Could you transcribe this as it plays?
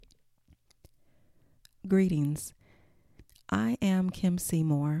Greetings. I am Kim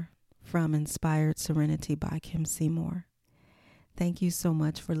Seymour from Inspired Serenity by Kim Seymour. Thank you so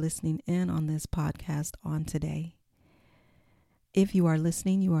much for listening in on this podcast on today. If you are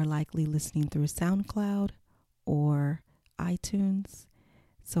listening, you are likely listening through SoundCloud or iTunes.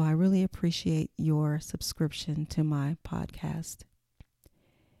 So I really appreciate your subscription to my podcast.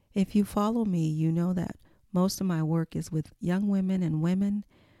 If you follow me, you know that most of my work is with young women and women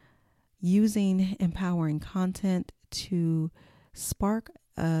using empowering content to spark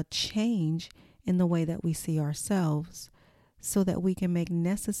a change in the way that we see ourselves so that we can make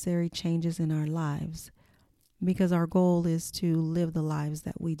necessary changes in our lives, because our goal is to live the lives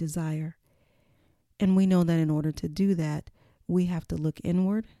that we desire. And we know that in order to do that, we have to look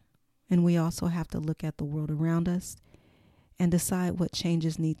inward, and we also have to look at the world around us and decide what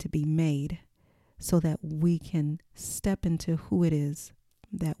changes need to be made so that we can step into who it is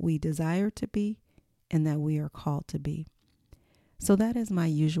that we desire to be and that we are called to be. So that is my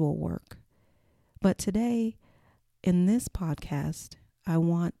usual work. But today, in this podcast, I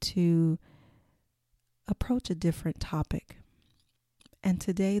want to approach a different topic. And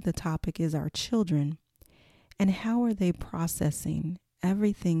today the topic is our children and how are they processing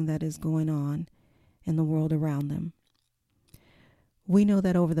everything that is going on in the world around them. We know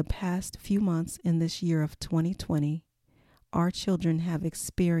that over the past few months in this year of 2020, our children have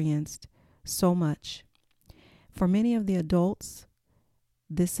experienced so much. For many of the adults,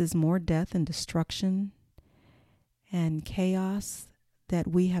 this is more death and destruction and chaos that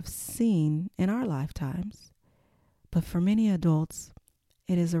we have seen in our lifetimes. But for many adults,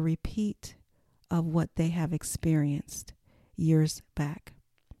 it is a repeat of what they have experienced years back.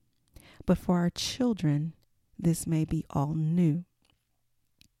 But for our children, this may be all new.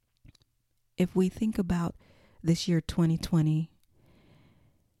 If we think about this year 2020,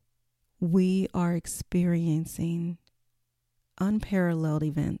 we are experiencing unparalleled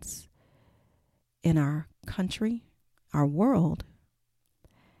events in our country, our world,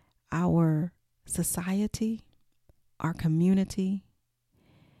 our society, our community,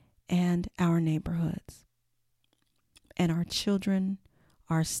 and our neighborhoods. And our children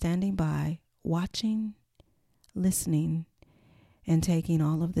are standing by, watching, listening, and taking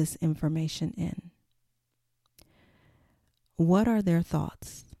all of this information in. What are their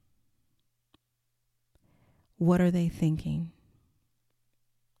thoughts? What are they thinking?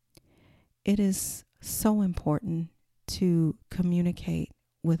 It is so important to communicate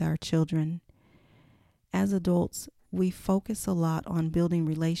with our children. As adults, we focus a lot on building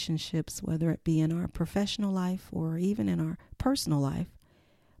relationships, whether it be in our professional life or even in our personal life.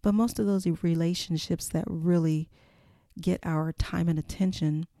 But most of those relationships that really get our time and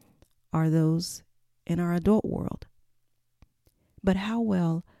attention are those in our adult world. But how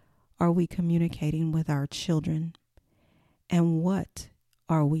well are we communicating with our children? And what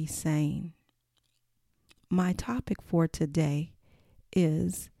are we saying? My topic for today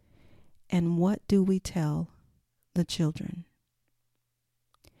is, and what do we tell the children?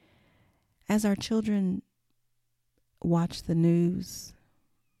 As our children watch the news,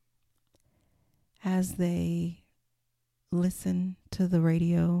 as they listen to the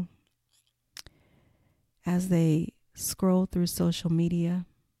radio, as they scroll through social media,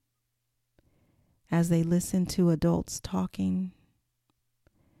 as they listen to adults talking,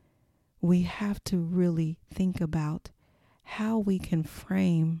 we have to really think about how we can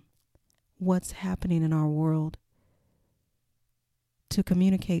frame what's happening in our world to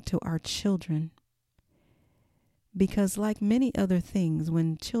communicate to our children. Because like many other things,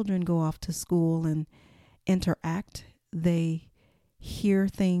 when children go off to school and interact, they hear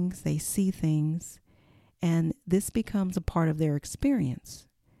things, they see things, and this becomes a part of their experience.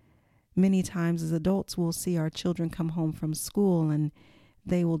 Many times as adults, we'll see our children come home from school and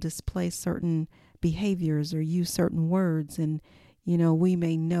they will display certain behaviors or use certain words. And, we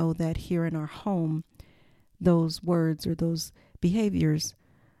may know that here in our home, those words or those behaviors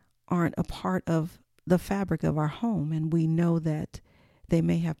aren't a part of the fabric of our home. And we know that they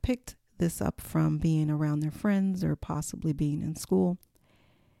may have picked this up from being around their friends or possibly being in school.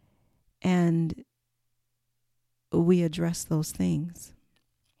 And we address those things.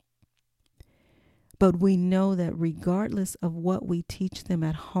 But we know that regardless of what we teach them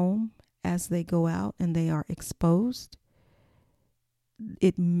at home, as they go out and they are exposed,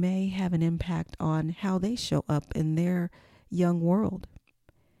 it may have an impact on how they show up in their young world.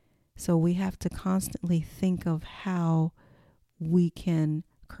 So we have to constantly think of how we can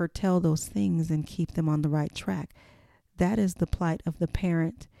curtail those things and keep them on the right track. That is the plight of the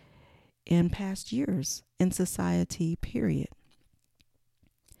parent in past years in society, period.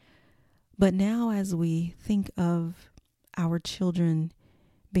 But now, as we think of our children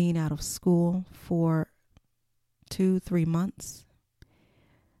being out of school for 2-3 months,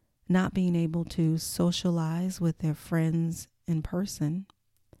 not being able to socialize with their friends in person,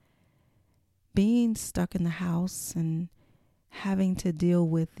 being stuck in the house and having to deal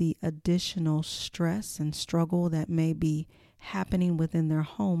with the additional stress and struggle that may be happening within their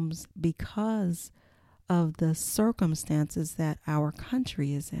homes because of the circumstances that our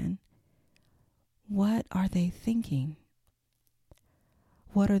country is in, what are they thinking?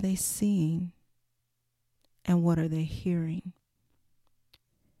 What are they seeing? And what are they hearing?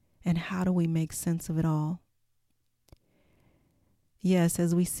 And how do we make sense of it all? Yes,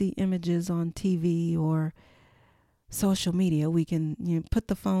 as we see images on TV or social media, we can put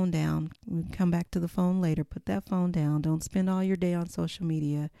the phone down. We come back to the phone later. Put that phone down. Don't spend all your day on social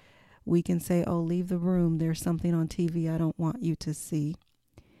media. We can say, oh, leave the room. There's something on TV I don't want you to see.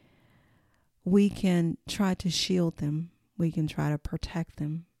 We can try to shield them. We can try to protect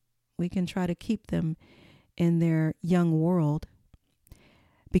them. We can try to keep them in their young world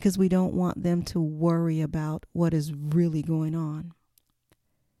because we don't want them to worry about what is really going on.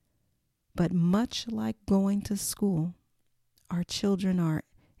 But much like going to school, our children are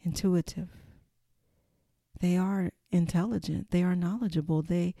intuitive. They are intelligent. They are knowledgeable.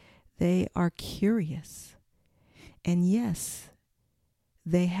 They are curious. And yes,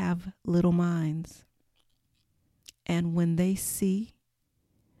 they have little minds. And when they see,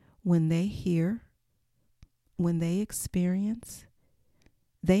 when they hear, when they experience,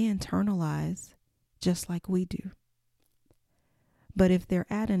 they internalize just like we do. But if they're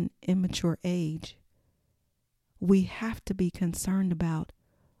at an immature age, we have to be concerned about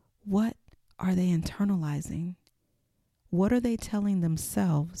what are they internalizing? What are they telling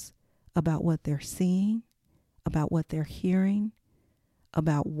themselves about what they're seeing, about what they're hearing,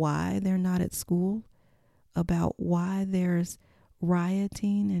 about why they're not at school, about why there's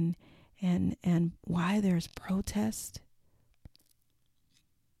rioting and why there's protest?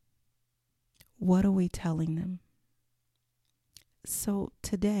 What are we telling them? So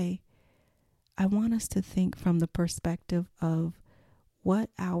today, I want us to think from the perspective of what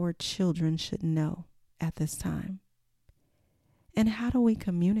our children should know at this time. And how do we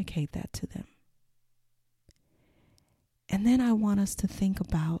communicate that to them? And then I want us to think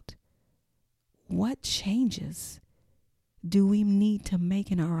about what changes do we need to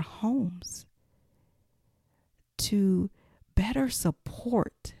make in our homes to better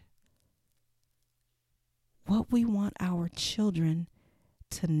support what we want our children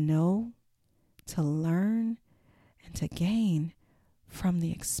to know, to learn, and to gain from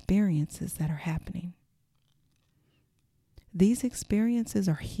the experiences that are happening. These experiences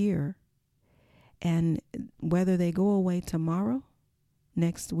are here, and whether they go away tomorrow,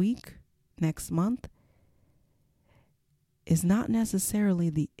 next week, next month, is not necessarily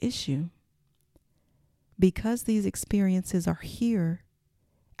the issue. Because these experiences are here,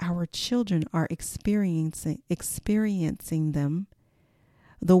 our children are experiencing them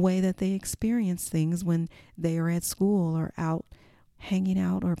the way that they experience things when they are at school or out hanging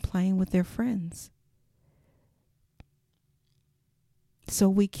out or playing with their friends. So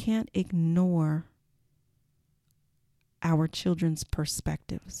we can't ignore our children's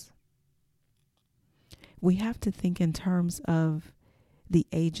perspectives. We have to think in terms of the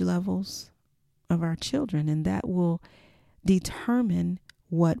age levels of our children, and that will determine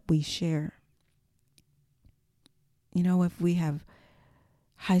what we share. If we have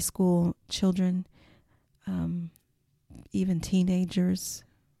high school children, even teenagers,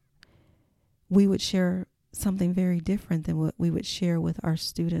 we would share something very different than what we would share with our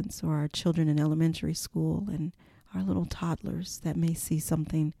students or our children in elementary school and our little toddlers that may see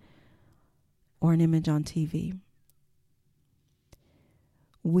something or an image on TV.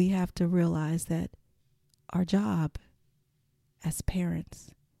 We have to realize that our job as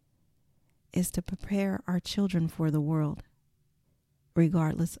parents is to prepare our children for the world,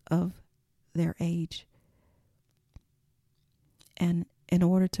 regardless of their age. And in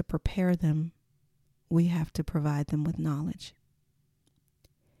order to prepare them, we have to provide them with knowledge.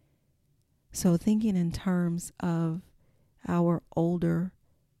 So thinking in terms of our older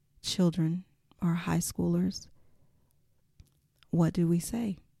children, our high schoolers, what do we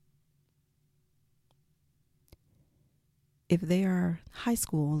say? If they are high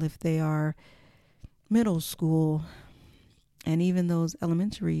school, if they are middle school, and even those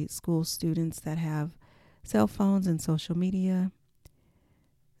elementary school students that have cell phones and social media,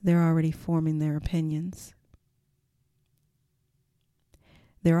 they're already forming their opinions.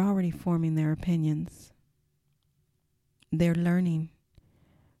 They're already forming their opinions. They're learning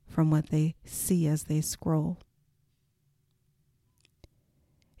from what they see as they scroll.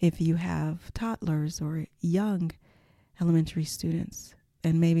 If you have toddlers or young elementary students,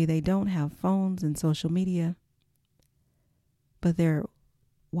 and maybe they don't have phones and social media, but they're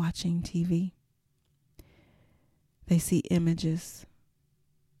watching TV, they see images,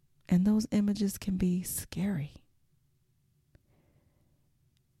 and those images can be scary.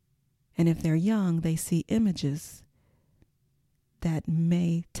 And if they're young, they see images that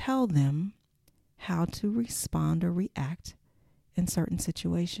may tell them how to respond or react in certain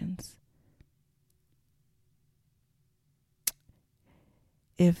situations.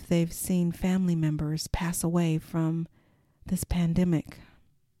 If they've seen family members pass away from this pandemic,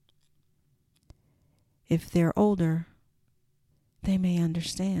 if they're older, they may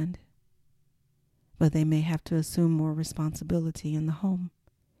understand, but they may have to assume more responsibility in the home.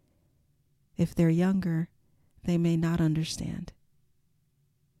 If they're younger, they may not understand.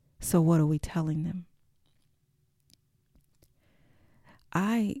 So what are we telling them?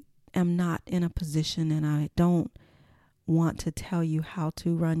 I am not in a position, and I don't want to tell you how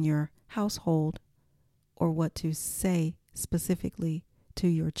to run your household or what to say specifically to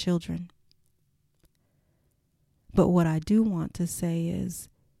your children. But what I do want to say is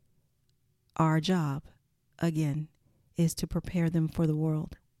our job, again, is to prepare them for the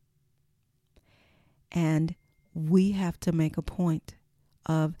world. And we have to make a point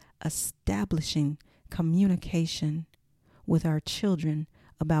of establishing communication with our children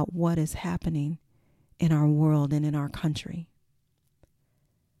about what is happening in our world and in our country.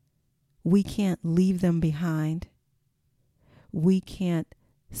 We can't leave them behind. We can't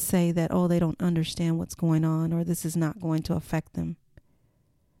say that, oh, they don't understand what's going on, or this is not going to affect them,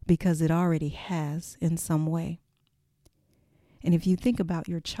 because it already has in some way. And if you think about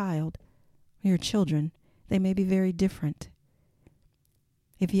your children, they may be very different.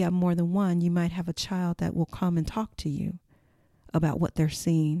 If you have more than one, you might have a child that will come and talk to you about what they're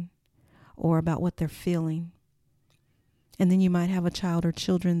seeing or about what they're feeling. And then you might have a child or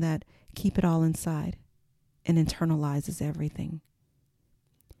children that keep it all inside and internalizes everything.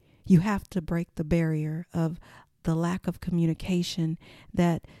 You have to break the barrier of the lack of communication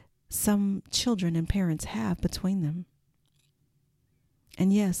that some children and parents have between them.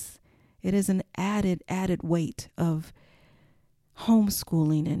 And yes, it is an added weight of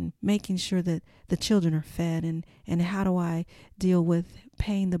homeschooling and making sure that the children are fed, and how do I deal with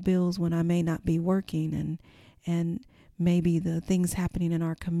paying the bills when I may not be working, and maybe the things happening in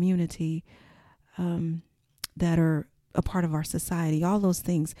our community that are a part of our society, all those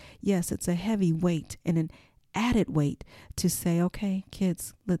things. Yes, it's a heavy weight and an added weight to say, okay,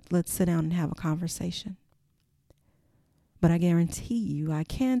 kids, let's sit down and have a conversation. But I guarantee you, I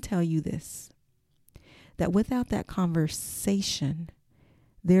can tell you this, that without that conversation,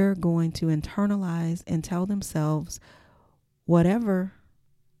 they're going to internalize and tell themselves whatever,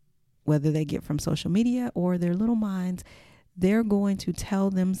 whether they get from social media or their little minds, they're going to tell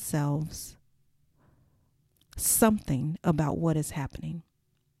themselves something about what is happening.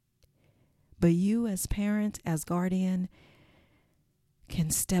 But you as parent, as guardian,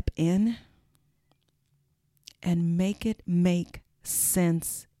 can step in and make it make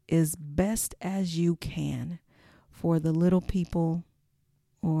sense as best as you can for the little people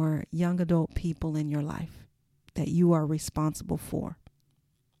or young adult people in your life that you are responsible for.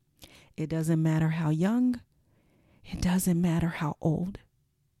 It doesn't matter how young, it doesn't matter how old.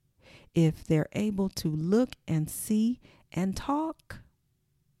 If they're able to look and see and talk,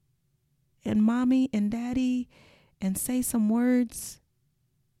 and mommy and daddy, and say some words,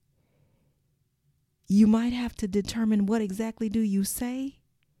 you might have to determine what exactly do you say,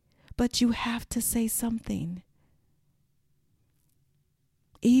 but you have to say something.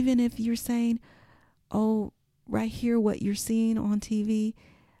 Even if you're saying, oh, right here, what you're seeing on TV,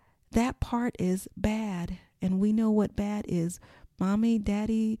 that part is bad. And we know what bad is. Mommy,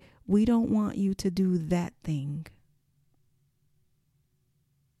 daddy, we don't want you to do that thing.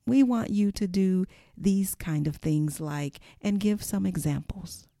 We want you to do these kind of things like, and give some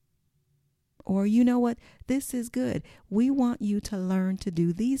examples. Or, you know what, this is good. We want you to learn to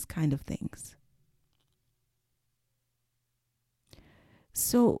do these kind of things.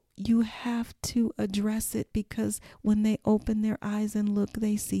 So you have to address it, because when they open their eyes and look,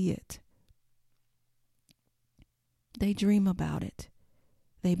 they see it. They dream about it.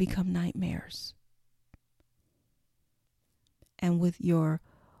 They become nightmares. And with your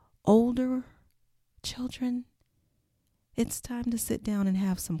older children, it's time to sit down and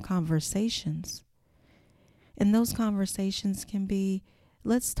have some conversations. And those conversations can be,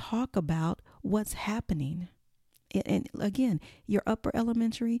 let's talk about what's happening And again, your upper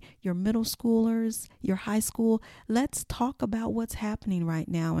elementary, your middle schoolers, your high school, let's talk about what's happening right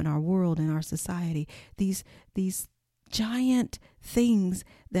now in our world, in our society. These giant things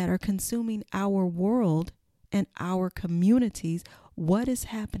that are consuming our world and our communities. What is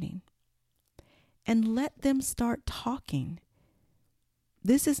happening? And let them start talking.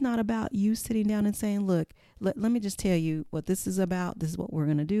 This is not about you sitting down and saying, look, let me just tell you what this is about. This is what we're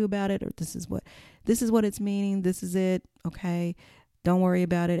going to do about it. Or this is what it's meaning. This is it. Okay. Don't worry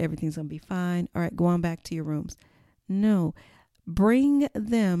about it. Everything's going to be fine. All right. Go on back to your rooms. No, bring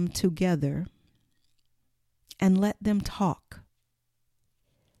them together and let them talk.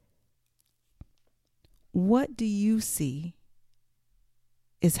 What do you see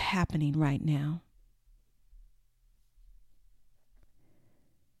is happening right now?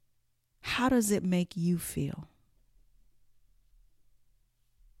 How does it make you feel?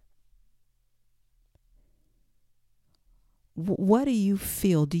 What do you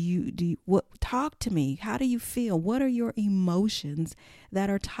feel? Talk to me. How do you feel? What are your emotions that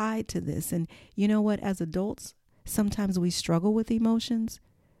are tied to this? And you know what? As adults, sometimes we struggle with emotions.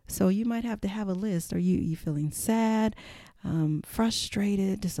 So you might have to have a list. Are you feeling sad,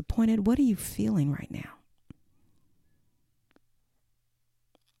 frustrated, disappointed? What are you feeling right now?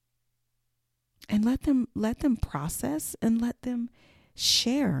 And let them process and let them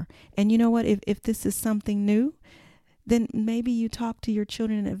share. And you know what? If this is something new, then maybe you talk to your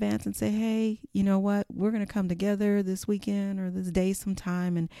children in advance and say, hey, you know what? We're going to come together this weekend or this day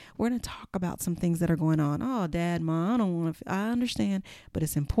sometime, and we're going to talk about some things that are going on. Oh, Dad, Mom, I don't want to, I understand, but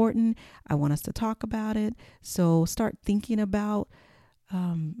it's important. I want us to talk about it. So start thinking about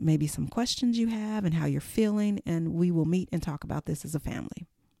maybe some questions you have and how you're feeling, and we will meet and talk about this as a family.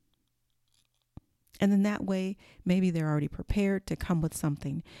 And then that way, maybe they're already prepared to come with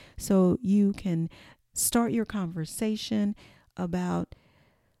something. So you can start your conversation about,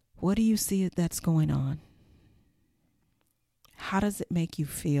 what do you see that's going on? How does it make you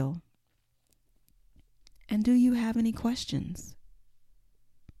feel? And do you have any questions?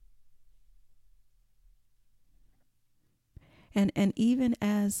 And even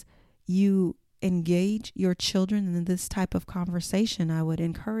as you engage your children in this type of conversation, I would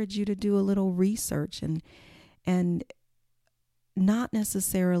encourage you to do a little research and not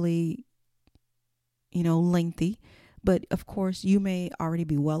necessarily, lengthy, but of course you may already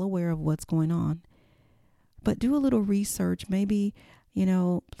be well aware of what's going on, but do a little research, maybe,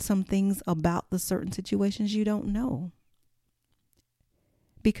 some things about the certain situations you don't know,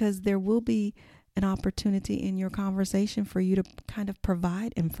 because there will be an opportunity in your conversation for you to kind of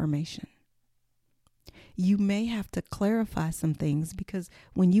provide information. You may have to clarify some things, because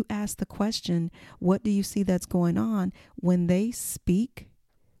when you ask the question, what do you see that's going on? When they speak,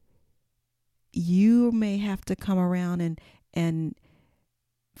 you may have to come around and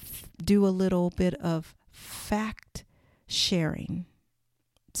do a little bit of fact sharing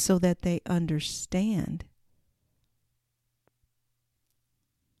so that they understand.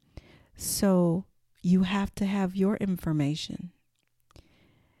 So you have to have your information.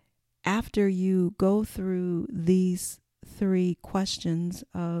 After you go through these 3 questions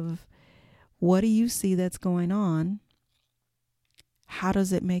of, what do you see that's going on? How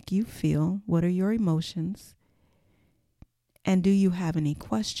does it make you feel? What are your emotions? And do you have any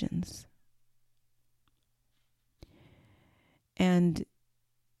questions? And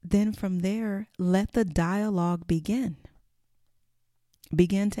then from there, let the dialogue begin.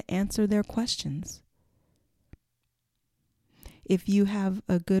 Begin to answer their questions. If you have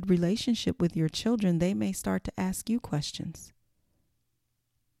a good relationship with your children, they may start to ask you questions.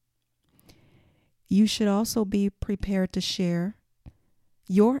 You should also be prepared to share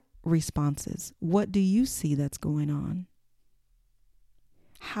your responses. What do you see that's going on?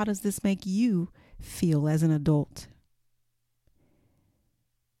 How does this make you feel as an adult?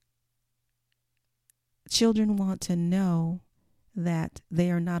 Children want to know that they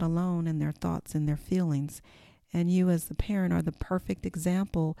are not alone in their thoughts and their feelings. And you as the parent are the perfect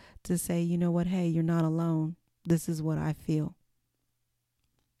example to say, you know what, hey, you're not alone. This is what I feel.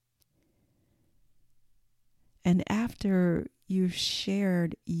 And after you've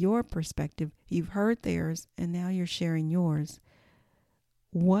shared your perspective, you've heard theirs, and now you're sharing yours.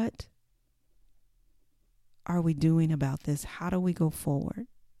 What are we doing about this? How do we go forward?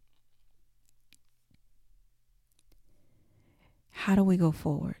 How do we go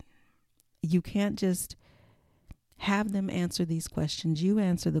forward? You can't just have them answer these questions. You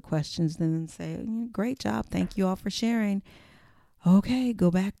answer the questions, then say, great job. Thank you all for sharing. Okay, go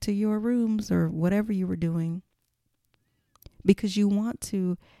back to your rooms or whatever you were doing. Because you want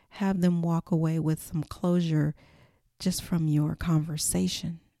to have them walk away with some closure just from your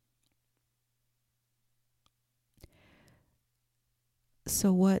conversation.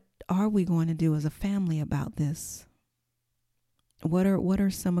 So what are we going to do as a family about this? What are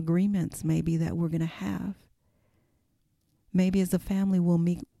some agreements maybe that we're going to have? Maybe as a family we'll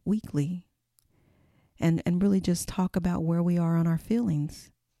meet weekly and really just talk about where we are on our feelings.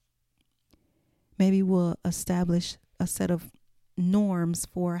 Maybe we'll establish a set of norms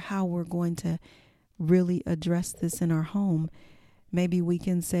for how we're going to really address this in our home. Maybe we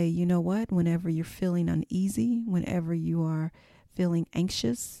can say, you know what, whenever you're feeling uneasy, whenever you are feeling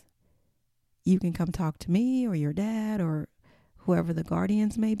anxious, you can come talk to me or your dad or whoever the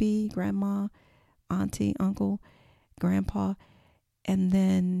guardians may be, grandma, auntie, uncle, grandpa, and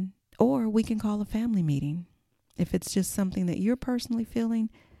then, or we can call a family meeting. If it's just something that you're personally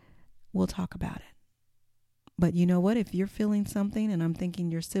feeling, we'll talk about it. But you know what? If you're feeling something, and I'm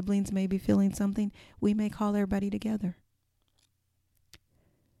thinking your siblings may be feeling something, we may call everybody together.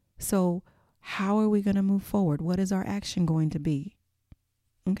 So how are we going to move forward? What is our action going to be?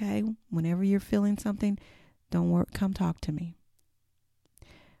 Okay, whenever you're feeling something, don't worry, come talk to me.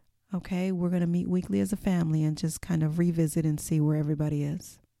 Okay, we're going to meet weekly as a family and just kind of revisit and see where everybody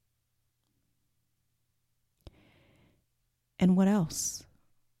is. And what else?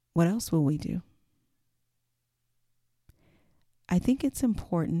 What else will we do? I think it's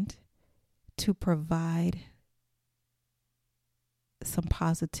important to provide some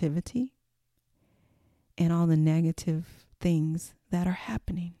positivity in all the negative things that are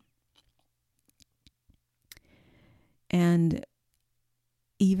happening. And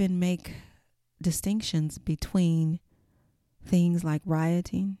even make distinctions between things like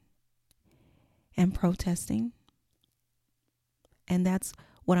rioting and protesting. And that's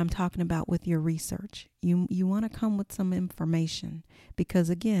what I'm talking about with your research. You want to come with some information because,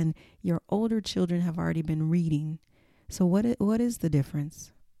 again, your older children have already been reading. So what is the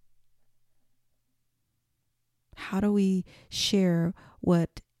difference? How do we share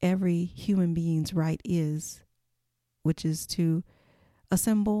what every human being's right is, which is to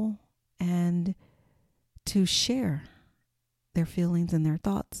assemble and to share their feelings and their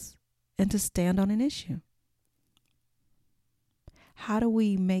thoughts and to stand on an issue? How do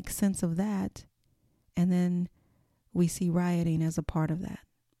we make sense of that? And then we see rioting as a part of that.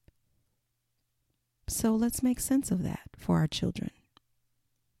 So let's make sense of that for our children.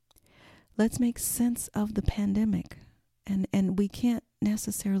 Let's make sense of the pandemic. And we can't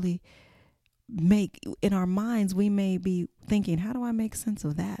necessarily make, in our minds, we may be thinking, how do I make sense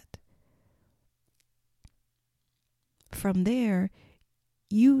of that? From there,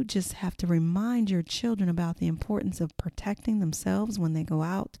 you just have to remind your children about the importance of protecting themselves when they go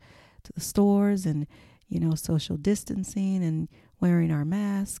out to the stores and, social distancing and wearing our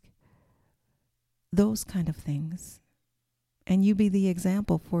mask, those kind of things. And you be the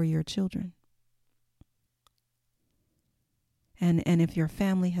example for your children. And if your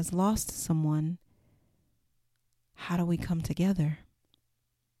family has lost someone, how do we come together?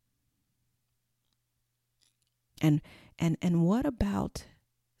 And what about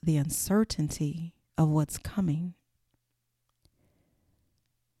the uncertainty of what's coming?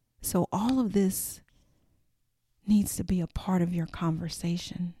 So all of this needs to be a part of your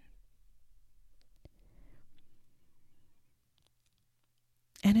conversation.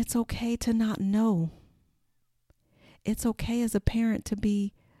 And it's okay to not know. It's okay as a parent to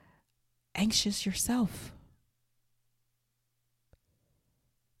be anxious yourself.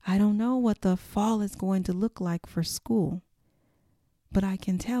 I don't know what the fall is going to look like for school, but I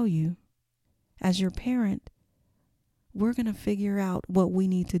can tell you, as your parent, we're going to figure out what we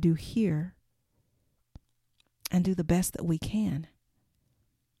need to do here and do the best that we can.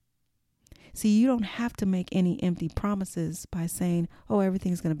 See, you don't have to make any empty promises by saying, oh,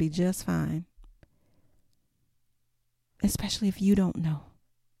 everything's going to be just fine. Especially if you don't know.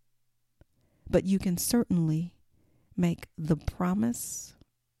 But you can certainly make the promise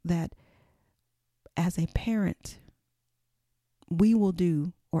that as a parent, we will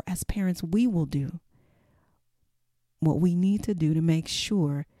do, or as parents, we will do what we need to do to make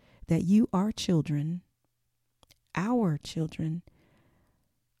sure that you, our children, are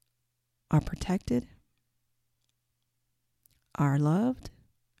protected, are loved,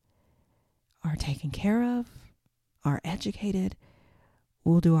 are taken care of, are educated.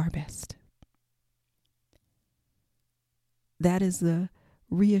 We'll do our best. That is the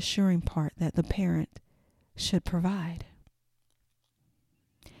reassuring part that the parent should provide.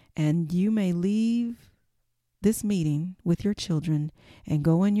 And you may leave this meeting with your children and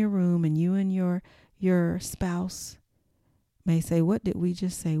go in your room, and you and your spouse may say, what did we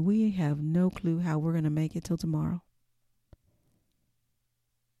just say? We have no clue how we're going to make it till tomorrow.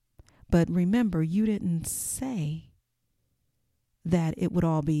 But remember, you didn't say that it would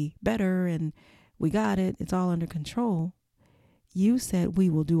all be better and we got it, it's all under control. You said we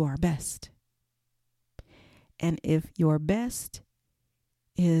will do our best. And if your best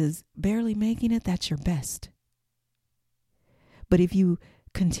is barely making it, that's your best. But if you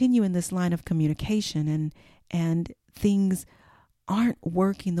continue in this line of communication and things aren't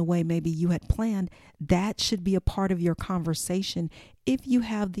working the way maybe you had planned, that should be a part of your conversation if you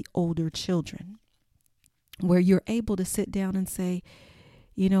have the older children, where you're able to sit down and say,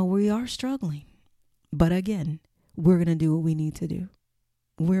 we are struggling. But again, we're going to do what we need to do.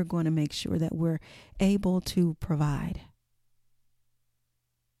 We're going to make sure that we're able to provide.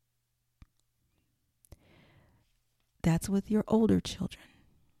 That's with your older children.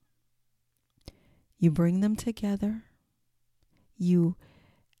 You bring them together. You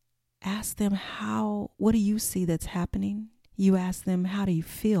ask them what do you see that's happening? You ask them, how do you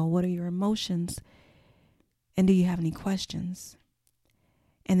feel? What are your emotions? And do you have any questions?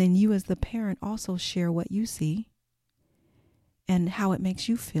 And then you as the parent also share what you see and how it makes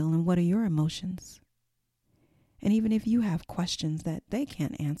you feel and what are your emotions. And even if you have questions that they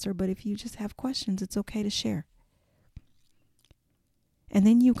can't answer, but if you just have questions, it's okay to share. And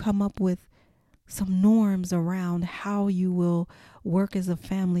then you come up with some norms around how you will work as a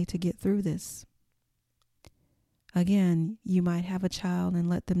family to get through this. Again, you might have a child and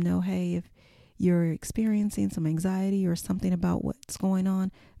let them know, hey, if you're experiencing some anxiety or something about what's going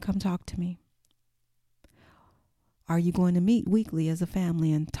on, come talk to me. Are you going to meet weekly as a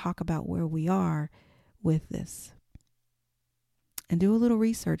family and talk about where we are with this? And do a little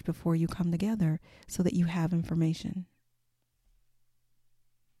research before you come together so that you have information.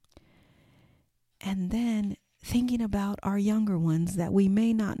 And then thinking about our younger ones that we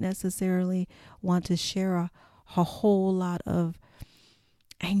may not necessarily want to share a whole lot of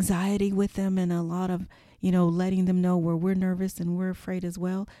anxiety with them and a lot of, letting them know where we're nervous and we're afraid as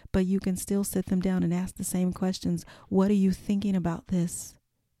well. But you can still sit them down and ask the same questions. What are you thinking about this?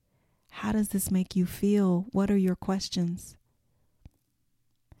 How does this make you feel? What are your questions?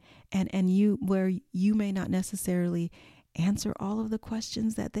 And where you may not necessarily answer all of the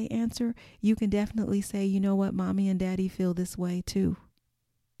questions that they answer, you can definitely say, you know what, mommy and daddy feel this way too.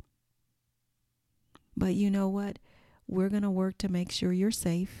 But you know what? We're going to work to make sure you're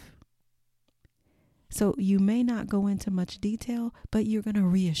safe. So you may not go into much detail, but you're going to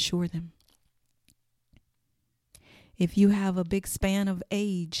reassure them. If you have a big span of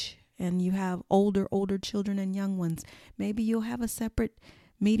age and you have older children and young ones, maybe you'll have a separate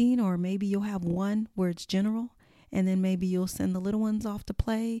meeting, or maybe you'll have one where it's general, and then maybe you'll send the little ones off to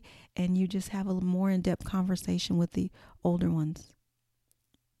play and you just have a more in-depth conversation with the older ones.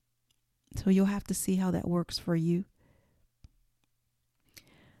 So you'll have to see how that works for you.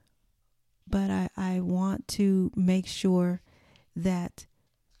 But I want to make sure that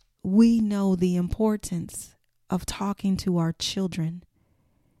we know the importance of talking to our children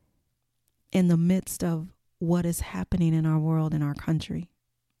in the midst of what is happening in our world, in our country.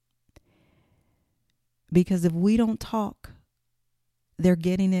 Because if we don't talk, they're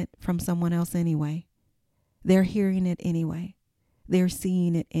getting it from someone else anyway. They're hearing it anyway. They're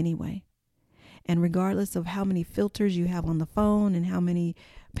seeing it anyway. And regardless of how many filters you have on the phone and how many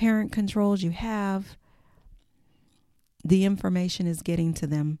parent controls you have, the information is getting to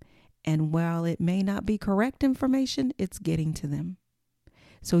them. And while it may not be correct information, it's getting to them.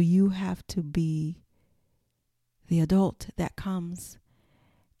 So you have to be the adult that comes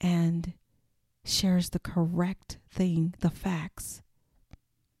and shares the correct thing, the facts,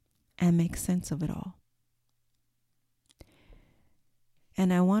 and makes sense of it all.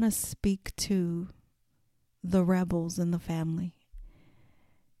 And I want to speak to the rebels in the family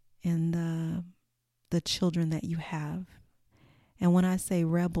and the children that you have. And when I say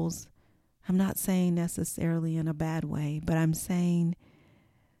rebels, I'm not saying necessarily in a bad way, but I'm saying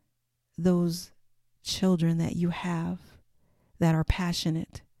those children that you have that are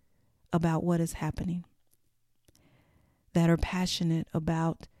passionate about what is happening, that are passionate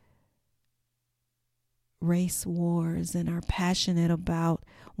about race wars and are passionate about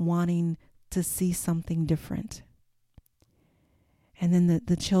wanting to see something different. And then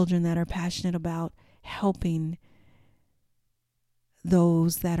the children that are passionate about helping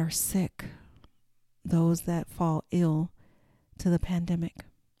those that are sick, those that fall ill to the pandemic.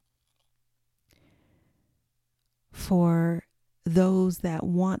 For those that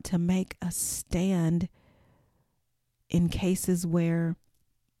want to make a stand in cases where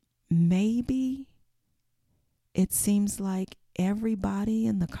maybe it seems like everybody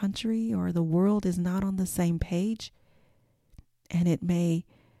in the country or the world is not on the same page, and it may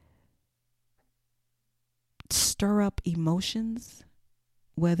stir up emotions,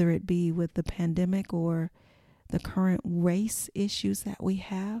 whether it be with the pandemic or the current race issues that we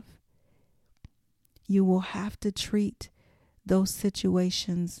have. You will have to treat those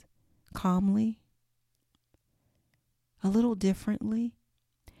situations calmly, a little differently,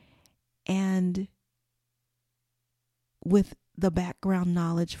 and with the background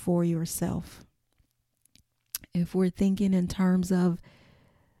knowledge for yourself. If we're thinking in terms of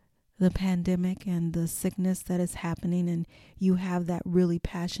the pandemic and the sickness that is happening, and you have that really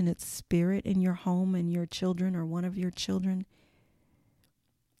passionate spirit in your home and your children or one of your children,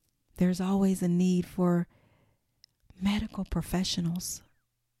 there's always a need for medical professionals.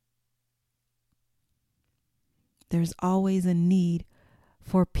 There's always a need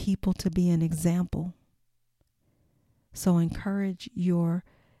for people to be an example. So encourage your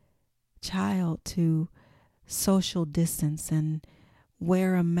child to social distance and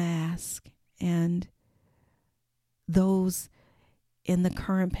wear a mask. And those in the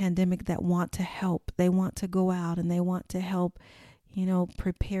current pandemic that want to help, they want to go out and they want to help,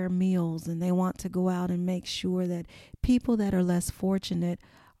 prepare meals, and they want to go out and make sure that people that are less fortunate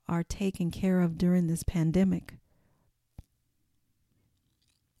are taken care of during this pandemic.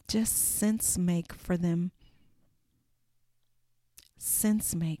 Just sense make for them.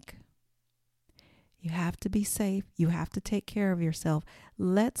 Sense make. You have to be safe. You have to take care of yourself.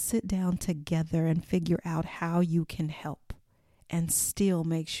 Let's sit down together and figure out how you can help and still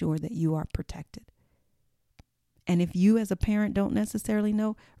make sure that you are protected. And if you as a parent don't necessarily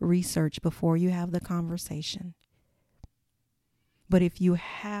know, research before you have the conversation. But if you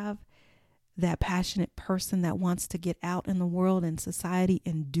have that passionate person that wants to get out in the world and society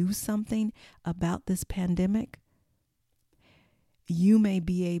and do something about this pandemic, you may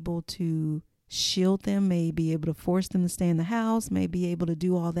be able to shield them, may be able to force them to stay in the house, may be able to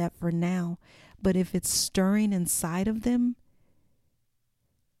do all that for now. But if it's stirring inside of them,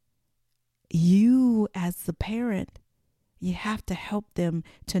 you as the parent, you have to help them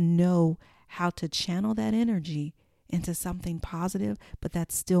to know how to channel that energy into something positive, but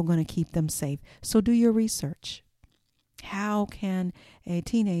that's still going to keep them safe. So do your research. How can a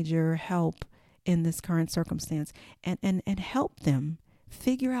teenager help in this current circumstance? And help them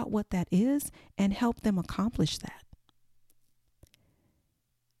figure out what that is and help them accomplish that.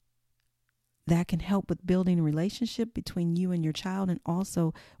 That can help with building a relationship between you and your child, and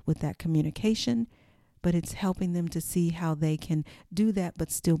also with that communication, but it's helping them to see how they can do that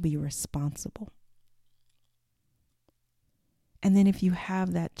but still be responsible. And then if you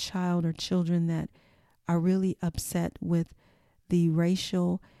have that child or children that are really upset with the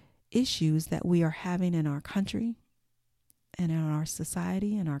racial issues that we are having in our country and in our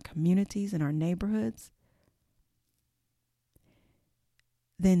society and our communities and our neighborhoods,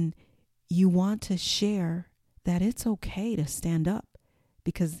 then you want to share that it's okay to stand up,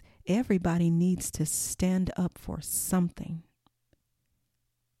 because everybody needs to stand up for something.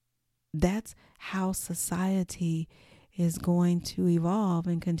 That's how society is going to evolve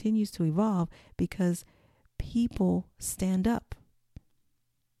and continues to evolve, because people stand up.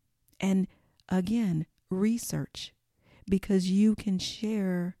 And again, research, because you can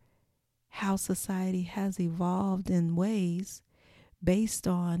share how society has evolved in ways based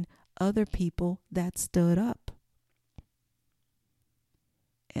on other people that stood up.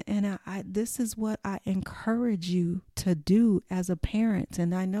 And this is what I encourage you to do as a parent.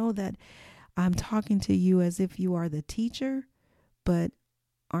 And I know that I'm talking to you as if you are the teacher, but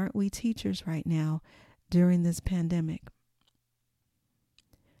aren't we teachers right now during this pandemic?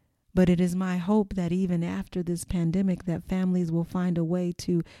 But it is my hope that even after this pandemic, that families will find a way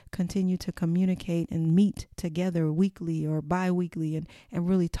to continue to communicate and meet together weekly or bi-weekly and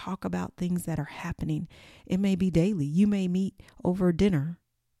really talk about things that are happening. It may be daily. You may meet over dinner,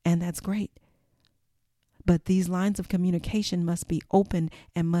 and that's great. But these lines of communication must be open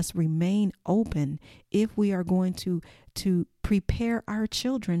and must remain open if we are going to prepare our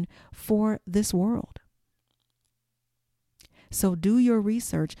children for this world. So do your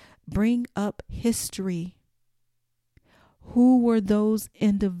research. Bring up history. Who were those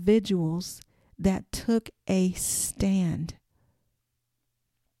individuals that took a stand?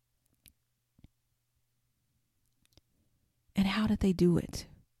 And how did they do it?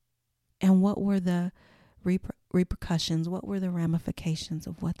 And what were the repercussions? What were the ramifications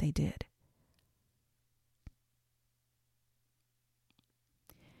of what they did?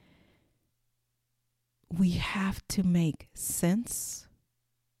 We have to make sense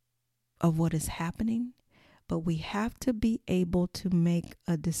of what is happening, but we have to be able to make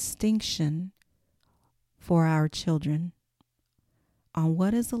a distinction for our children on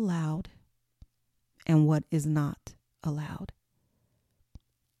what is allowed and what is not allowed.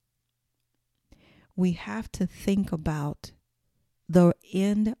 We have to think about the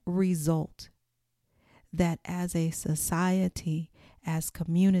end result, that as a society, as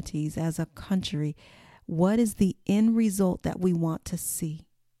communities, as a country, what is the end result that we want to see?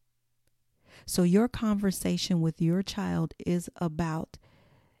 So your conversation with your child is about,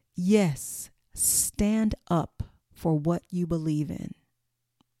 yes, stand up for what you believe in.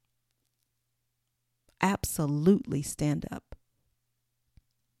 Absolutely stand up.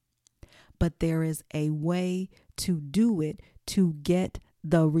 But there is a way to do it to get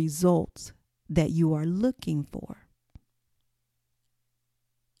the results that you are looking for.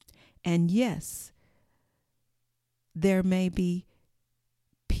 And yes, there may be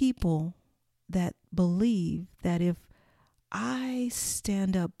people that believe that if I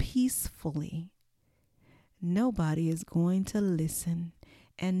stand up peacefully, nobody is going to listen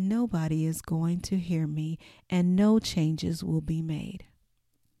and nobody is going to hear me and no changes will be made.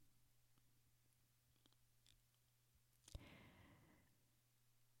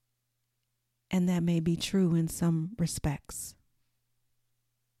 And that may be true in some respects.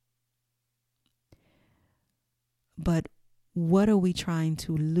 But what are we trying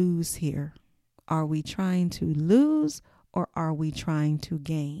to lose here? Are we trying to lose or are we trying to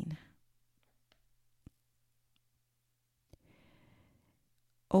gain?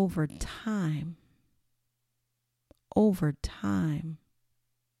 Over time,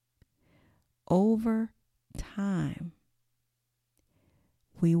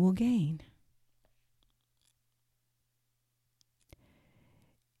 we will gain.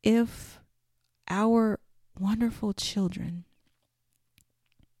 If our wonderful children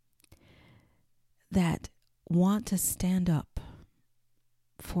that want to stand up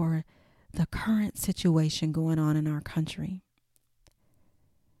for the current situation going on in our country,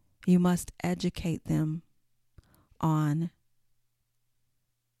 you must educate them on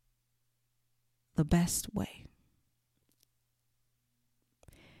the best way.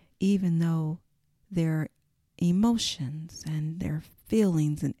 Even though their emotions and their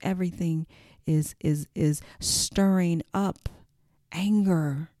feelings and everything is stirring up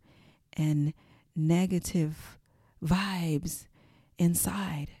anger and negative vibes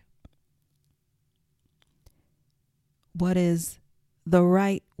inside. What is the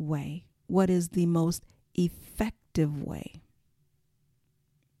right way? What is the most effective way?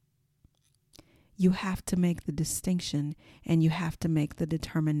 You have to make the distinction and you have to make the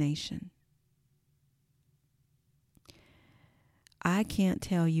determination. I can't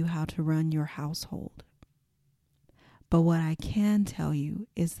tell you how to run your household. But what I can tell you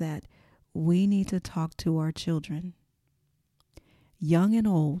is that we need to talk to our children, young and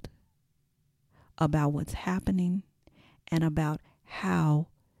old, about what's happening and about how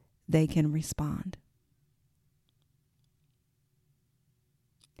they can respond.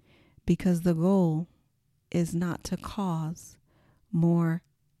 Because the goal is not to cause more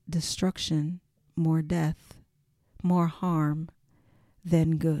destruction, more death, more harm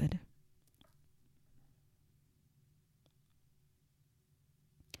than good.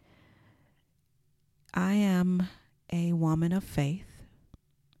 I am a woman of faith,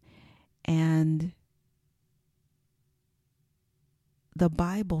 and the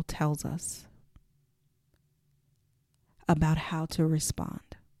Bible tells us about how to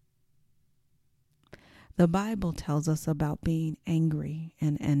respond. The Bible tells us about being angry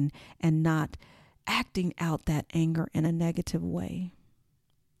and not acting out that anger in a negative way.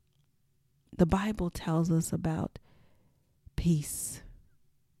 The Bible tells us about peace.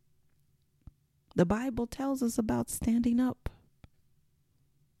 The Bible tells us about standing up.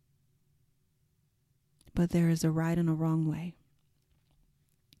 But there is a right and a wrong way.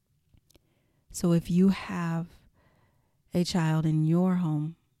 So if you have a child in your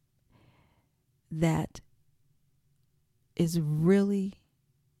home that is really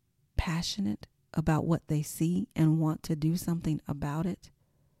passionate about what they see and want to do something about it,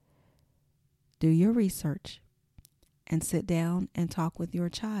 do your research and sit down and talk with your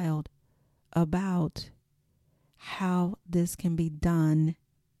child about how this can be done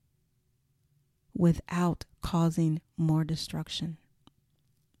without causing more destruction.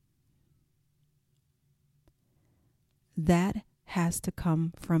 That has to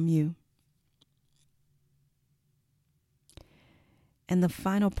come from you. And the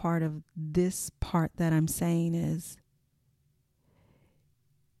final part of this part that I'm saying is,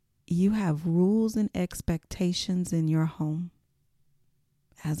 you have rules and expectations in your home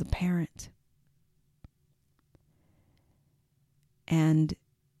as a parent. And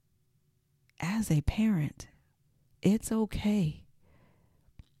as a parent, it's okay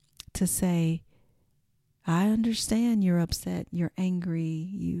to say, I understand you're upset, you're angry,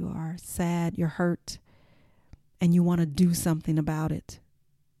 you are sad, you're hurt, and you want to do something about it.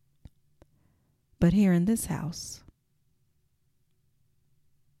 But here in this house,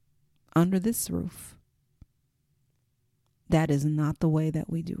 under this roof, that is not the way that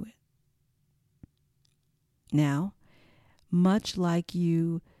we do it. Now, much like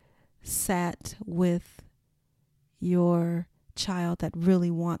you sat with your child that really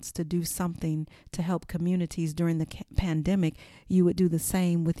wants to do something to help communities during the pandemic, you would do the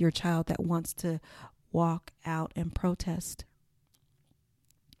same with your child that wants to walk out and protest.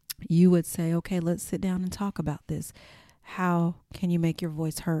 You would say, okay, let's sit down and talk about this. How can you make your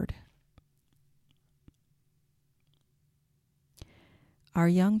voice heard? Our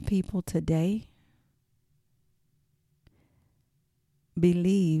young people today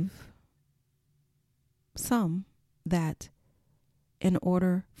believe, some, that in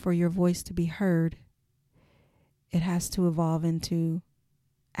order for your voice to be heard, it has to evolve into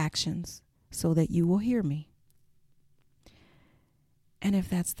actions so that you will hear me. And if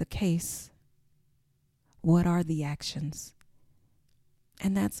that's the case, what are the actions?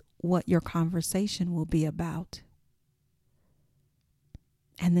 And that's what your conversation will be about.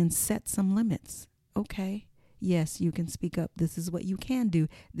 And then set some limits. Okay, yes, you can speak up. This is what you can do.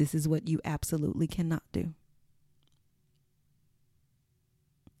 This is what you absolutely cannot do.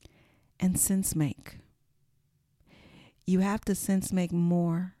 And sense make. You have to sense make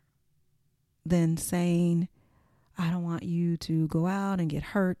more than saying, I don't want you to go out and get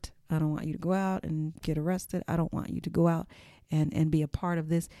hurt. I don't want you to go out and get arrested. I don't want you to go out and be a part of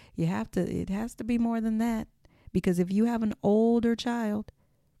this. It has to be more than that. Because if you have an older child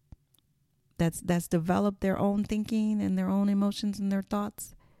that's developed their own thinking and their own emotions and their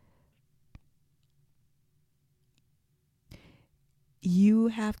thoughts, you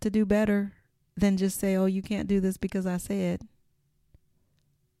have to do better than just say, oh, you can't do this because I said.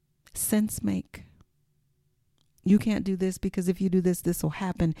 Sense make. You can't do this because if you do this, this will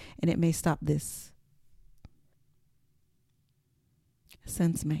happen and it may stop this.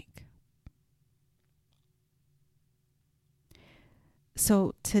 Sense make.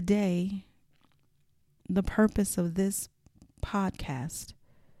 So today, the purpose of this podcast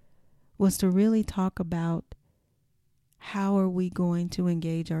was to really talk about how are we going to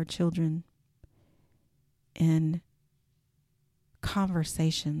engage our children in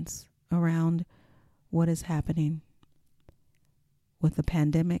conversations around what is happening with the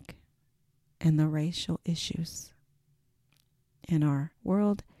pandemic and the racial issues in our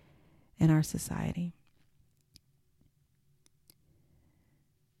world and our society.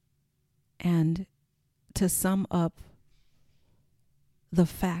 And to sum up the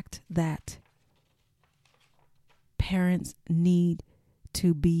fact that parents need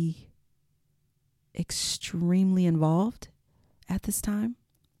to be extremely involved at this time,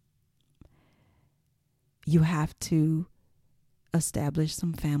 you have to establish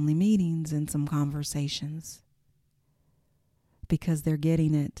some family meetings and some conversations because they're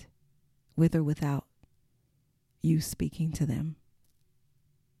getting it with or without you speaking to them.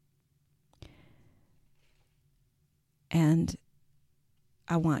 And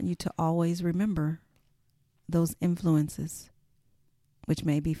I want you to always remember those influences, which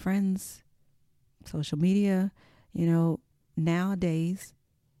may be friends, social media. Nowadays,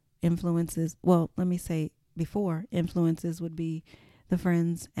 influences, let me say before, influences would be the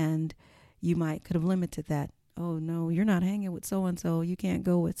friends, and you could have limited that. Oh, no, you're not hanging with so-and-so. You can't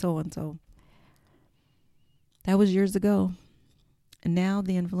go with so-and-so. That was years ago. And now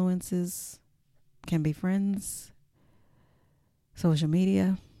the influences can be friends, social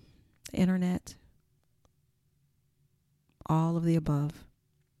media, the internet, all of the above.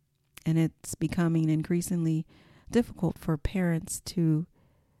 And it's becoming increasingly difficult for parents to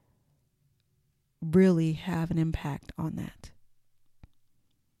really have an impact on that.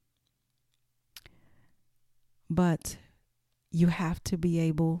 But you have to be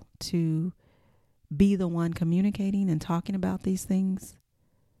able to be the one communicating and talking about these things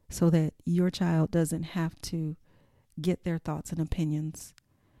so that your child doesn't have to get their thoughts and opinions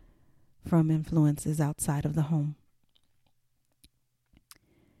from influences outside of the home.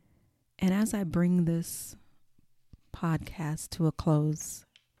 And as I bring this podcast to a close,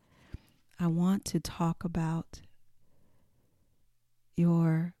 I want to talk about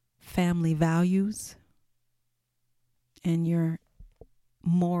your family values and your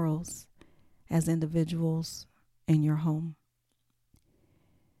morals as individuals in your home.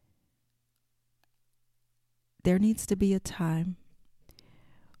 There needs to be a time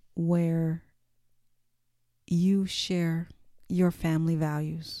where you share your family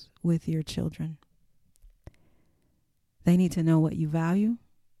values with your children. They need to know what you value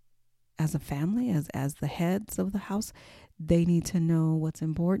as a family, as the heads of the house. They need to know what's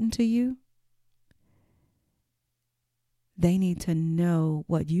important to you. They need to know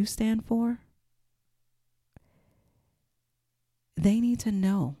what you stand for. They need to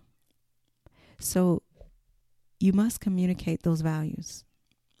know. So you must communicate those values.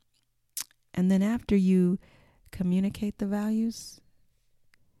 And then after you communicate the values,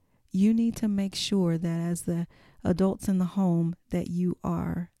 you need to make sure that as the adults in the home that you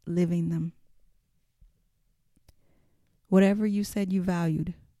are living them. Whatever you said you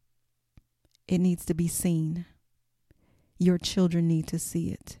valued, it needs to be seen. Your children need to see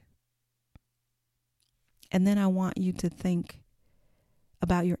it. And then I want you to think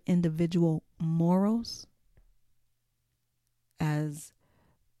about your individual morals as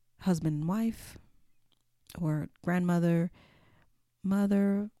husband and wife, or grandmother,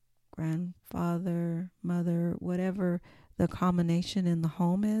 mother, grandfather, mother, whatever the combination in the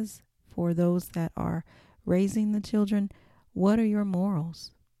home is for those that are raising the children. What are your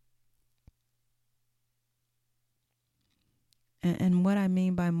morals? And what I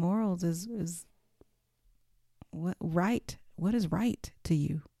mean by morals is what is right to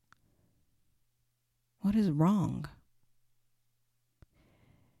you? What is wrong?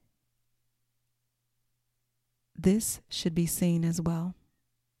 This should be seen as well.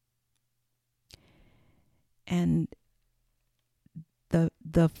 And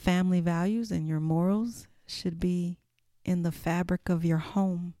the family values and your morals should be in the fabric of your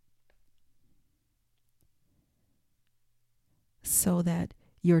home, so that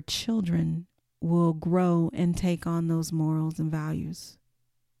your children will grow and take on those morals and values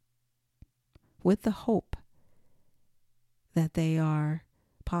with the hope that they are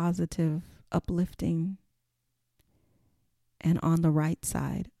positive, uplifting, and on the right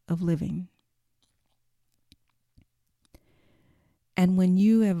side of living. And when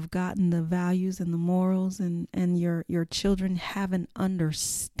you have gotten the values and the morals and your children have an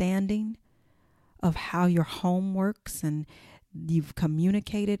understanding of how your home works, and you've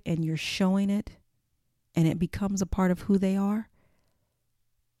communicated and you're showing it, and it becomes a part of who they are,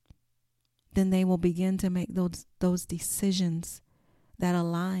 then they will begin to make those decisions that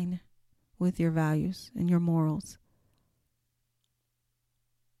align with your values and your morals.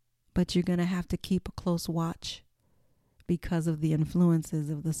 But you're going to have to keep a close watch because of the influences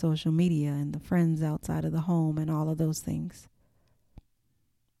of the social media and the friends outside of the home and all of those things.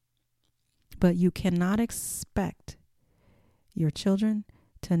 But you cannot expect your children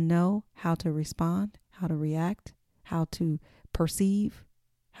to know how to respond, how to react, how to perceive,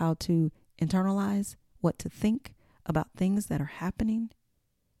 how to internalize, what to think about things that are happening.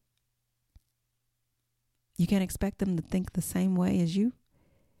 You can't expect them to think the same way as you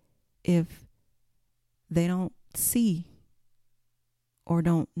if they don't see or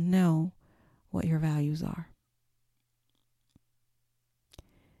don't know what your values are.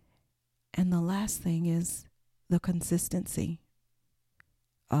 And the last thing is the consistency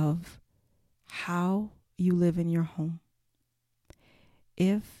of how you live in your home.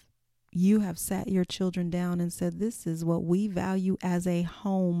 If you have sat your children down and said, this is what we value as a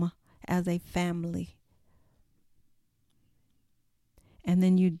home, as a family, and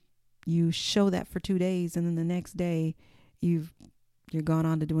then you show that for 2 days, and then the next day you're gone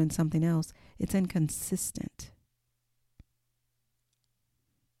on to doing something else, it's inconsistent.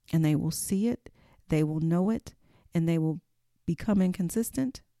 And they will see it, they will know it, and they will become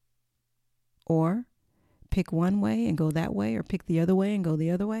inconsistent, or pick one way and go that way, or pick the other way and go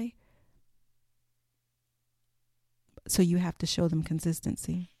the other way. So you have to show them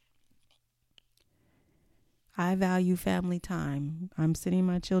consistency. I value family time. I'm sitting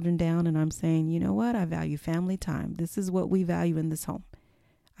my children down and I'm saying, you know what? I value family time. This is what we value in this home.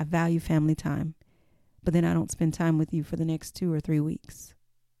 I value family time. But then I don't spend time with you for the next 2 or 3 weeks.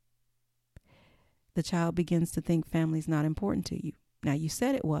 The child begins to think family's not important to you. Now, you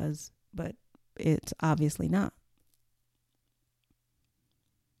said it was, but it's obviously not.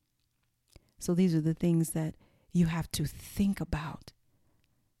 So these are the things that you have to think about.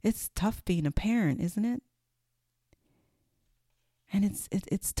 It's tough being a parent, isn't it? And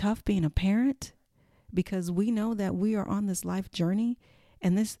it's tough being a parent because we know that we are on this life journey,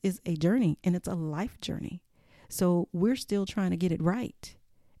 and this is a journey, and it's a life journey. So we're still trying to get it right.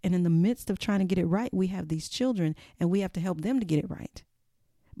 And in the midst of trying to get it right, we have these children and we have to help them to get it right.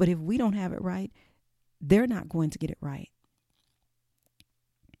 But if we don't have it right, they're not going to get it right.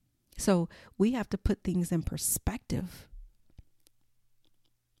 So we have to put things in perspective.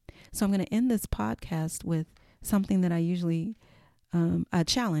 So I'm going to end this podcast with something that I usually a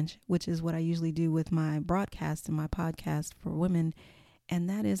challenge, which is what I usually do with my broadcast and my podcast for women. And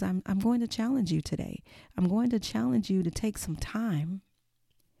that is, I'm going to challenge you today. I'm going to challenge you to take some time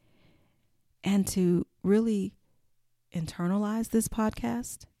and to really internalize this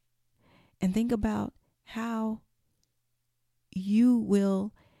podcast and think about how you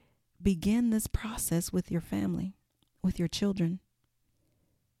will begin this process with your family, with your children.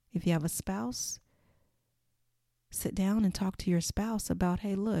 If you have a spouse, sit down and talk to your spouse about,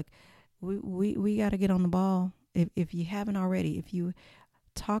 hey, look, we got to get on the ball. If you haven't already, if you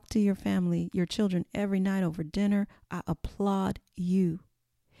talk to your family, your children every night over dinner, I applaud you.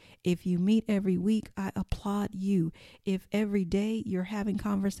 If you meet every week, I applaud you. If every day you're having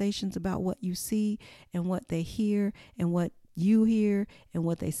conversations about what you see and what they hear and what you hear and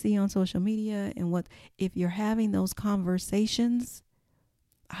what they see on social media and if you're having those conversations,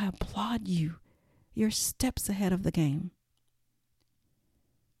 I applaud you. You're steps ahead of the game.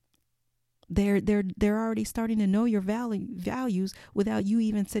 They're already starting to know your values without you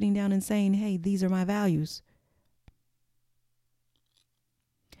even sitting down and saying, hey, these are my values.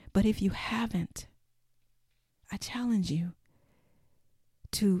 But if you haven't, I challenge you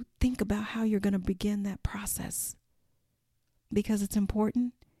to think about how you're going to begin that process, because it's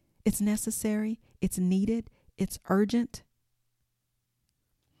important, it's necessary, it's needed, it's urgent.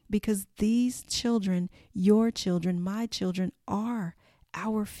 Because these children, your children, my children, are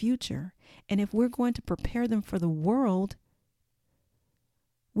our future. And if we're going to prepare them for the world,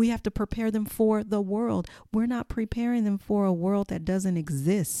 we have to prepare them for the world. We're not preparing them for a world that doesn't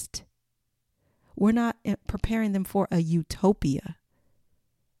exist. We're not preparing them for a utopia,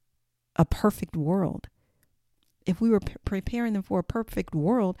 a perfect world. If we were preparing them for a perfect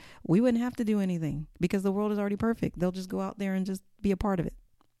world, we wouldn't have to do anything because the world is already perfect. They'll just go out there and just be a part of it.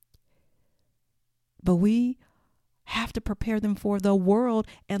 But we have to prepare them for the world,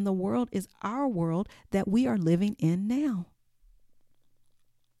 and the world is our world that we are living in now.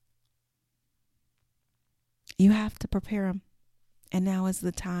 You have to prepare them, and now is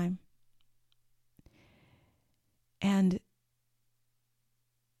the time. And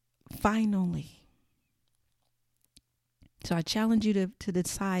finally, so I challenge you to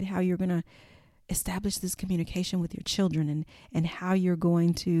decide how you're going to establish this communication with your children, and how you're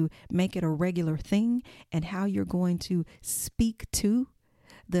going to make it a regular thing, and how you're going to speak to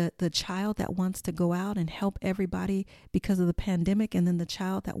the child that wants to go out and help everybody because of the pandemic, and then the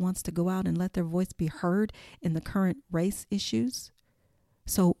child that wants to go out and let their voice be heard in the current race issues.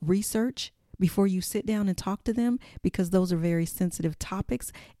 So research before you sit down and talk to them, because those are very sensitive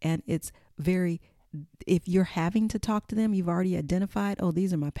topics, and if you're having to talk to them, you've already identified, oh,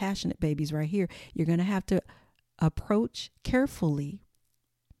 these are my passionate babies right here. You're going to have to approach carefully.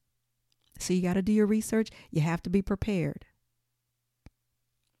 So you got to do your research. You have to be prepared,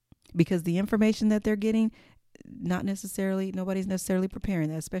 because the information that they're getting, nobody's necessarily preparing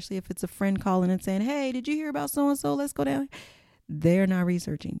that, especially if it's a friend calling and saying, hey, did you hear about so-and-so? Let's go down. They're not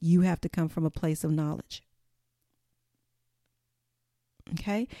researching. You have to come from a place of knowledge.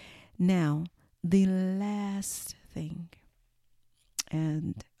 Okay. Now, the last thing,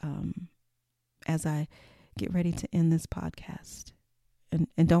 and as I get ready to end this podcast,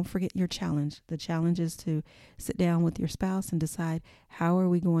 and don't forget your challenge. The challenge is to sit down with your spouse and decide, how are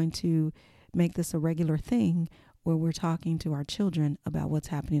we going to make this a regular thing where we're talking to our children about what's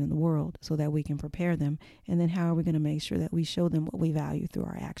happening in the world so that we can prepare them? And then how are we going to make sure that we show them what we value through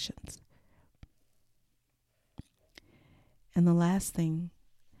our actions? And the last thing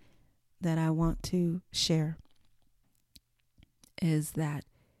that I want to share is that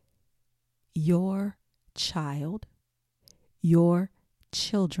your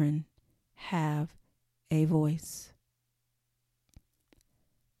children have a voice.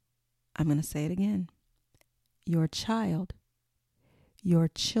 I'm going to say it again. Your children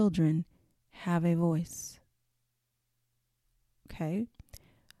have a voice. Okay?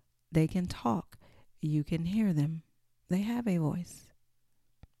 They can talk. You can hear them. They have a voice.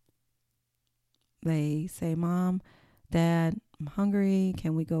 They say, Mom, Dad, I'm hungry.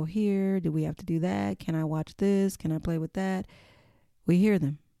 Can we go here? Do we have to do that? Can I watch this? Can I play with that? We hear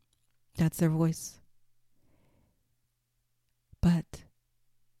them. That's their voice. But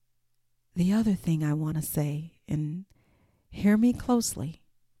the other thing I want to say, and hear me closely,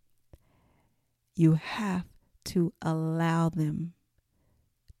 you have to allow them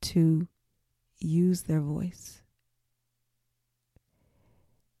to use their voice.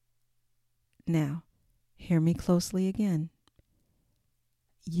 Now, hear me closely again.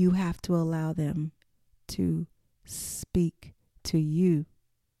 You have to allow them to speak to you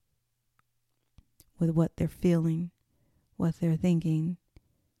with what they're feeling, what they're thinking,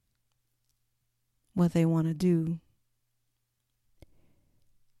 what they want to do.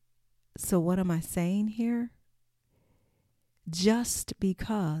 So what am I saying here? Just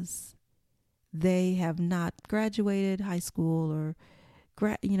because they have not graduated high school or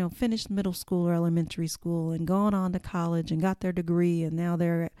finished middle school or elementary school and gone on to college and got their degree, and now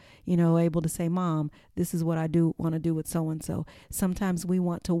they're, able to say, Mom, this is what I want to do with so-and-so. Sometimes we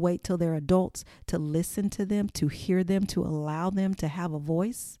want to wait till they're adults to listen to them, to hear them, to allow them to have a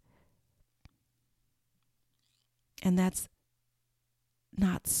voice. And that's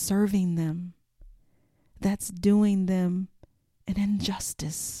not serving them. That's doing them an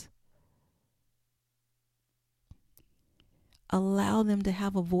injustice. Allow them to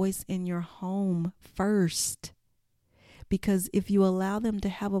have a voice in your home first. Because if you allow them to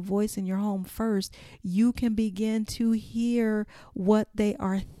have a voice in your home first, you can begin to hear what they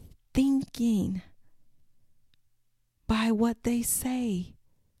are thinking by what they say.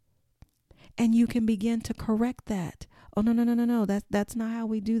 And you can begin to correct that. Oh, no. That's not how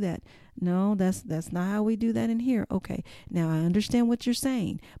we do that. No, that's not how we do that in here. Okay, now I understand what you're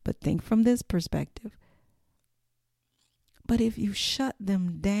saying, but think from this perspective. But if you shut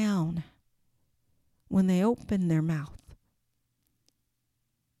them down when they open their mouth,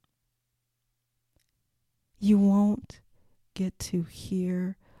 you won't get to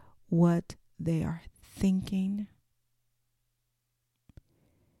hear what they are thinking.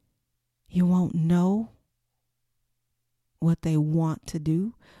 You won't know what they want to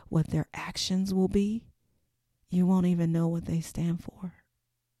do, what their actions will be. You won't even know what they stand for.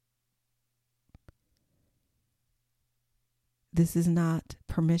 This is not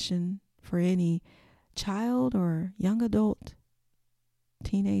permission for any child or young adult,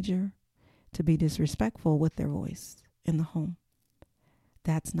 teenager, to be disrespectful with their voice in the home.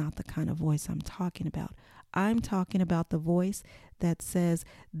 That's not the kind of voice I'm talking about. I'm talking about the voice that says,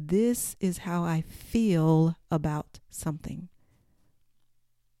 this is how I feel about something.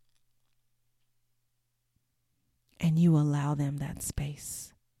 And you allow them that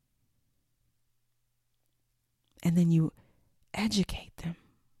space. And then you educate them.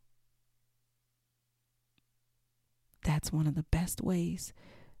 That's one of the best ways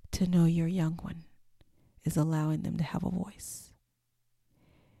to know your young one, is allowing them to have a voice.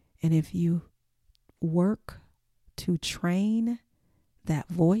 And if you work to train that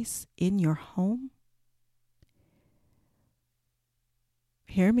voice in your home,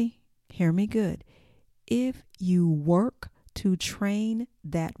 hear me good. If you work to train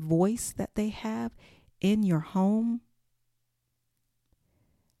that voice that they have in your home,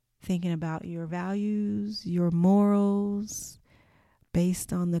 thinking about your values, your morals,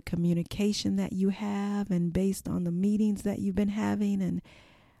 based on the communication that you have and based on the meetings that you've been having, and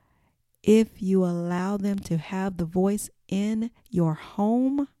if you allow them to have the voice in your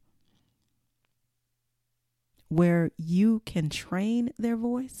home where you can train their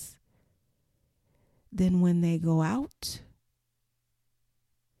voice, then when they go out,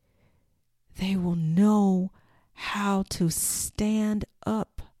 they will know how to stand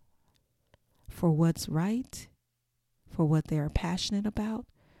up for what's right, for what they are passionate about,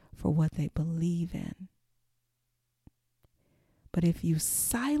 for what they believe in. But if you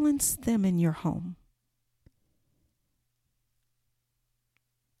silence them in your home,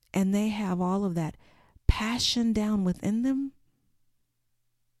 and they have all of that passion down within them,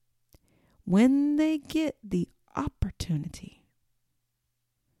 when they get the opportunity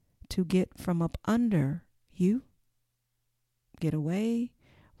to get from up under you, get away,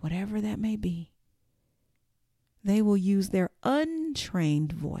 whatever that may be, they will use their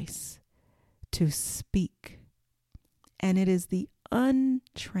untrained voice to speak. And it is the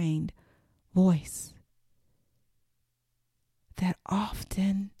untrained voice that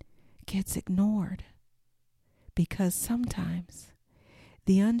often gets ignored, because sometimes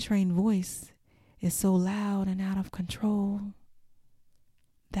the untrained voice is so loud and out of control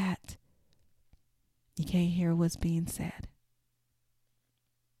that you can't hear what's being said.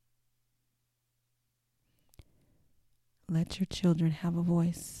 Let your children have a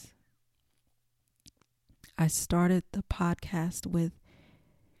voice. I started the podcast with,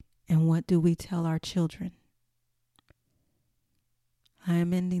 and what do we tell our children? I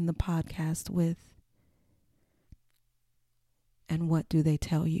am ending the podcast with, and what do they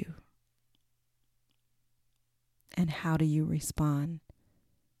tell you? And how do you respond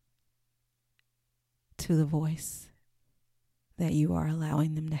to the voice that you are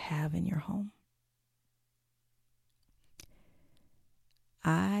allowing them to have in your home?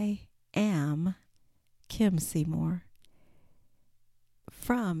 I am Kim Seymour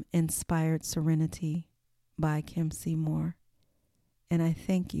from Inspired Serenity by Kim Seymour. And I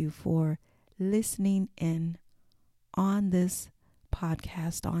thank you for listening in on this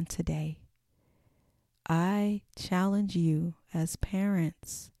podcast on today. I challenge you as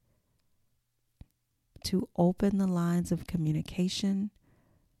parents to open the lines of communication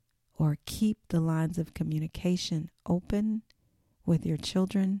or keep the lines of communication open with your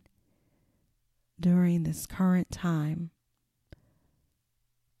children during this current time.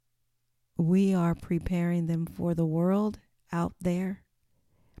 We are preparing them for the world out there,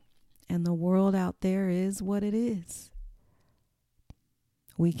 and the world out there is what it is.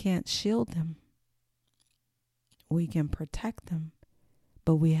 We can't shield them. We can protect them,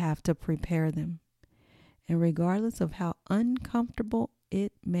 but we have to prepare them. And regardless of how uncomfortable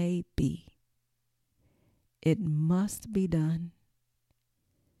it may be, it must be done.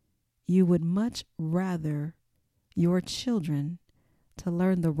 You would much rather your children to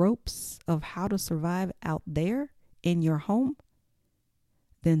learn the ropes of how to survive out there in your home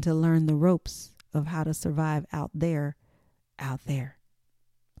than to learn the ropes of how to survive out there.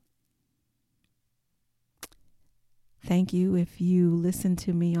 Thank you if you listen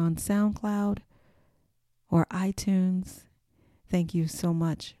to me on SoundCloud or iTunes. Thank you so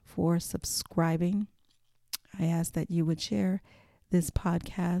much for subscribing. I ask that you would share this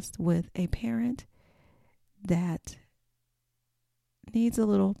podcast with a parent that needs a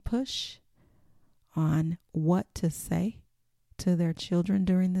little push on what to say to their children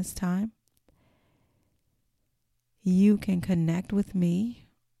during this time. You can connect with me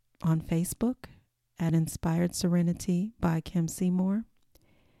on Facebook at Inspired Serenity by Kim Seymour.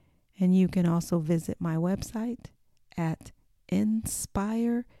 And you can also visit my website at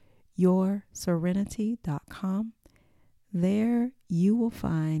inspireyourserenity.com. There you will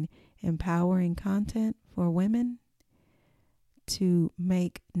find empowering content for women to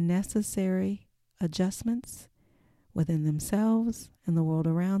make necessary adjustments within themselves and the world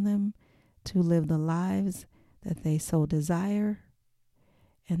around them to live the lives that they so desire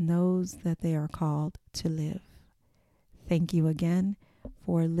and those that they are called to live. Thank you again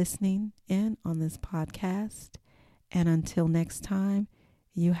for listening in on this podcast. And until next time,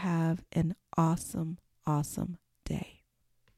 you have an awesome, awesome